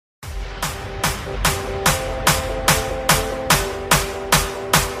Hey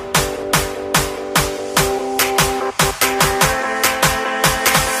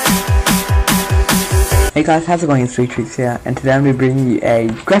guys, how's it going? It's Tricks here, and today I'm going to be bringing you a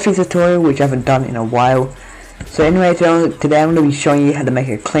graphics tutorial which I haven't done in a while. So anyway, today I'm going to be showing you how to make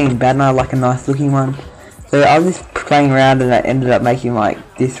a clean banner, like a nice looking one. So I was just playing around and I ended up making like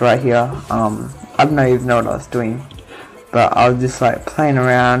this right here. I don't even know what I was doing, but I was just like playing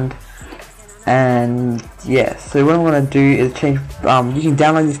around, and yeah. So what I'm going to do is change, you can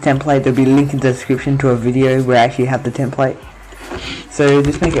download this template. There'll be a link in the description to a video where I actually have the template. So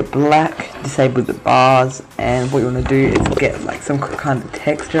just make it black, disable the bars, and what you want to do is get like some kind of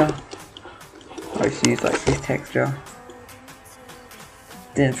texture. I just use like this texture.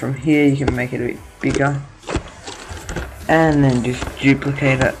 Then from here you can make it a bit bigger, and then just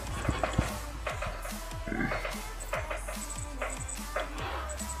duplicate it.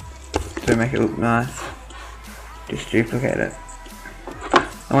 To make it look nice, just duplicate it.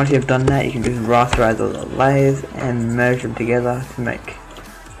 And once you've done that, you can just rasterize all the layers and merge them together to make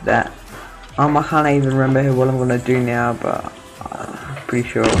that. I can't even remember what I'm gonna do now, but I'm pretty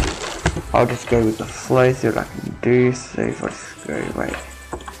sure I'll just go with the flow, see what I can do. So if I just go,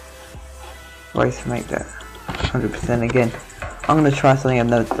 wait, make that 100% again. I'm gonna try something I've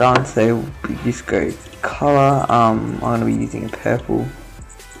never done, so just go color. I'm gonna be using a purple.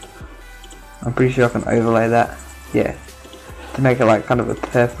 I'm pretty sure I can overlay that. Yeah. To make it like kind of a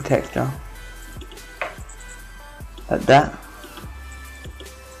purple texture, like that.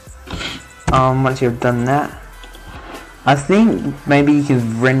 Once you've done that, I think maybe you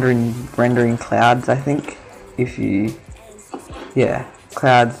can rendering clouds. I think if you, yeah,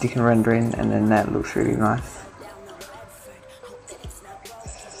 clouds you can render in, and then that looks really nice.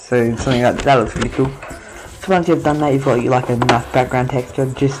 So something like that looks really cool. So once you've done that, you've got like a nice background texture.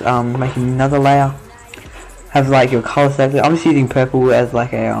 Just make another layer. Have like your color selected. I'm just using purple as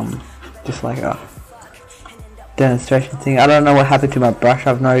like a just like a demonstration thing. I don't know what happened to my brush.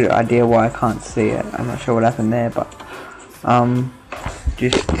 I've no idea why I can't see it. I'm not sure what happened there, but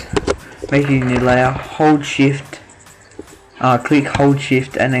just make a new layer. Hold shift, click hold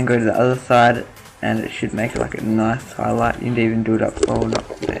shift, and then go to the other side, and it should make it like a nice highlight. You can even do it up, oh,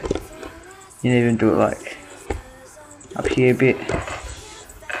 not there. You can even do it like up here a bit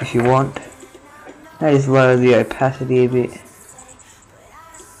if you want. I just lower the opacity a bit,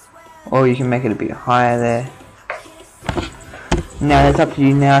 or you can make it a bit higher there. Now that's up to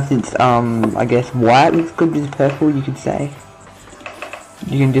you now, since I guess white looks good with purple, you could say.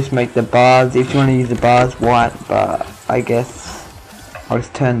 You can just make the bars, if you want to use the bars, white, but I guess I'll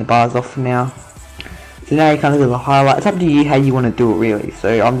just turn the bars off for now. So now you kind of do the highlight. It's up to you how you want to do it really,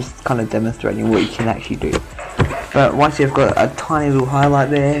 so I'm just kind of demonstrating what you can actually do. But once you've got a tiny little highlight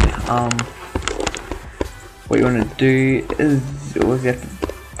there, what you want to do is, all you have to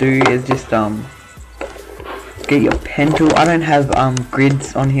do is just get your pen tool. I don't have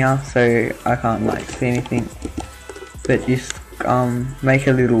grids on here, so I can't like see anything, but just make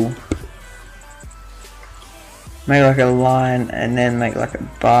like a line, and then make like a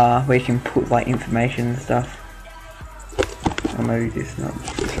bar where you can put like information and stuff. Or maybe just not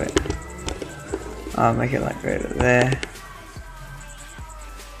this way. I'll make it like go to there.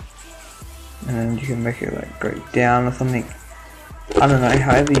 And then you can make it like go down or something. I don't know,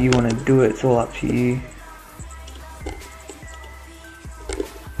 however you want to do it, it's all up to you.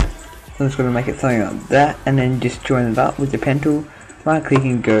 So I'm just going to make it something like that, and then just join it up with your pen tool. Right click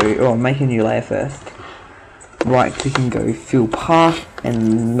and go, or make a new layer first. Right click and go fill path,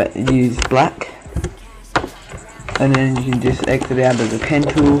 and use black. And then you can just exit out of the pen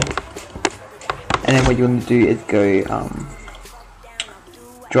tool. And then what you want to do is go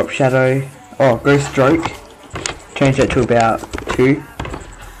drop shadow. Oh, go stroke, change that to about 2,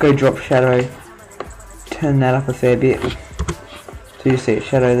 go drop shadow, turn that up a fair bit, so you see a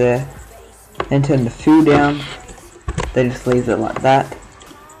shadow there, then turn the fill down, then just leaves it like that,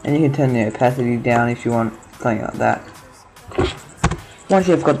 and you can turn the opacity down if you want, something like that. Once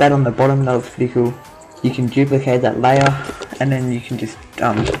you've got that on the bottom, that looks pretty cool, you can duplicate that layer, and then you can just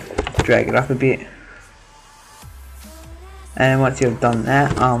drag it up a bit, and once you've done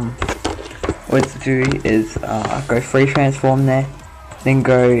that, what to do is go free transform there, then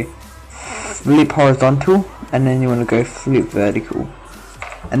go flip horizontal, and then you want to go flip vertical,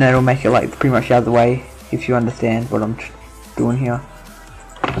 and that'll make it like pretty much the other way, if you understand what I'm doing here.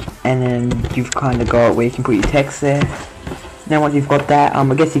 And then you've kind of got where you can put your text there. Now once you've got that,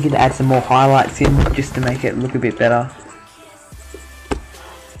 I guess you could add some more highlights in just to make it look a bit better.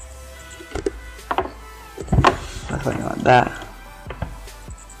 Something like that.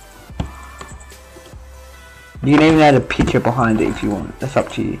 You can even add a picture behind it if you want. That's up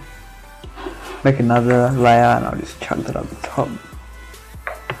to you. Make another layer and I'll just chuck that up the top.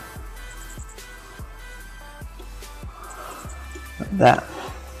 Like that.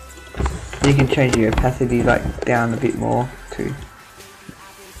 You can change the opacity like down a bit more too.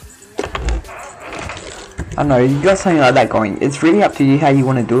 I don't know, you got something like that going. It's really up to you how you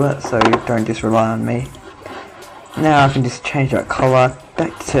want to do it, so don't just rely on me. Now I can just change that color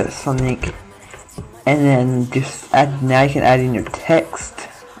back to Sonic, and then just add. Now you can add in your text.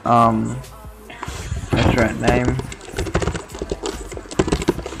 Restaurant name,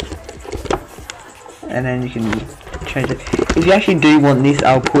 and then you can change it. If you actually do want this,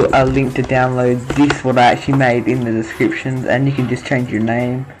 I'll put a link to download this, what I actually made, in the description, and you can just change your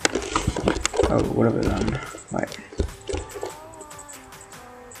name. Oh, what have I done? Like,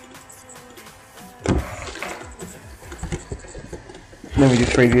 let me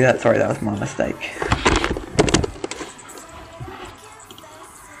just redo that. Sorry, that was my mistake.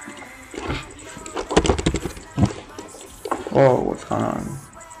 Whoa, what's going on?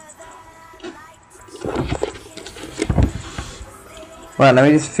 Right, let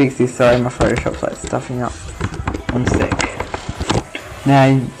me just fix this. Sorry, my Photoshop's like stuffing up. One sec.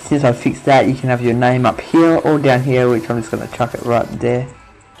 Now, since I fixed that, you can have your name up here or down here, which I'm just gonna chuck it right there.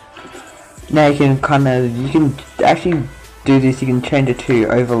 Now you can you can actually do this. You can change it to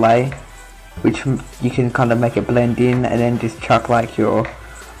overlay, which you can kind of make it blend in, and then just chuck like your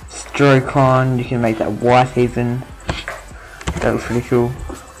stroke on. You can make that white even. That looks really cool.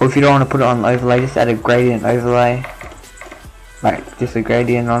 Or if you don't want to put it on overlay, just add a gradient overlay, like just a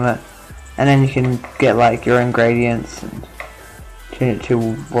gradient on it, and then you can get like your own gradients and change it to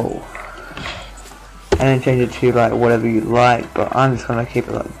and then change it to like whatever you like. But I'm just gonna keep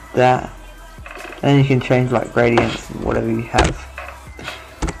it like that. And then you can change like gradients and whatever you have.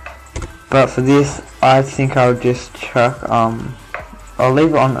 But for this, I think I'll just chuck I'll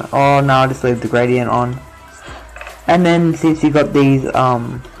leave it on. Oh no, I'll just leave the gradient on. And then since you got these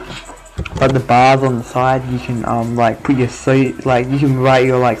like the bars on the side, you can like put your you can write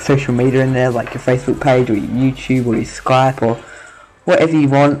your like social media in there, like your Facebook page or your YouTube or your Skype or whatever you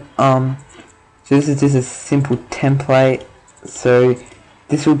want. So this is just a simple template. So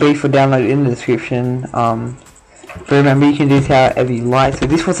this will be for download in the description. But remember, you can do this however you like. So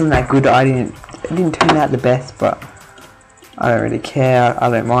this wasn't that good. It didn't turn out the best, but I don't really care. I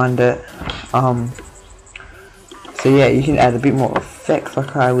don't mind it. So yeah, you can add a bit more effects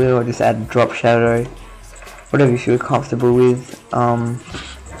like I will, or just add a drop shadow, whatever you feel comfortable with. And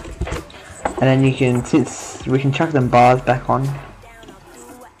then you can, since we can chuck them bars back on,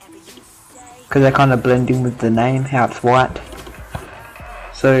 because they kind of blend in with the name, how it's white.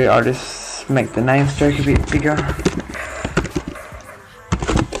 So I'll just make the name stroke a bit bigger.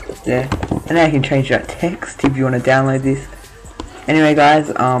 There. And now you can change that text if you want to download this. Anyway guys,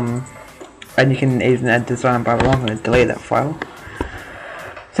 and you can even add design by I'm going to delete that file.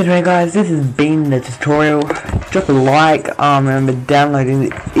 So anyway guys, this has been the tutorial. Drop a like, remember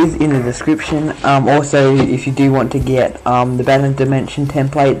downloading is in the description. Also, if you do want to get the banner dimension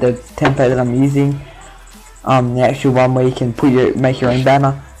template, the template that I'm using, the actual one where you can make your own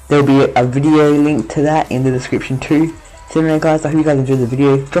banner, there'll be a video link to that in the description too. So anyway guys, I hope you guys enjoyed the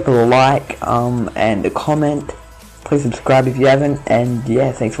video. Drop a like and a comment. Please subscribe if you haven't, and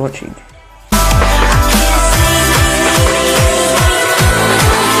yeah, thanks for watching.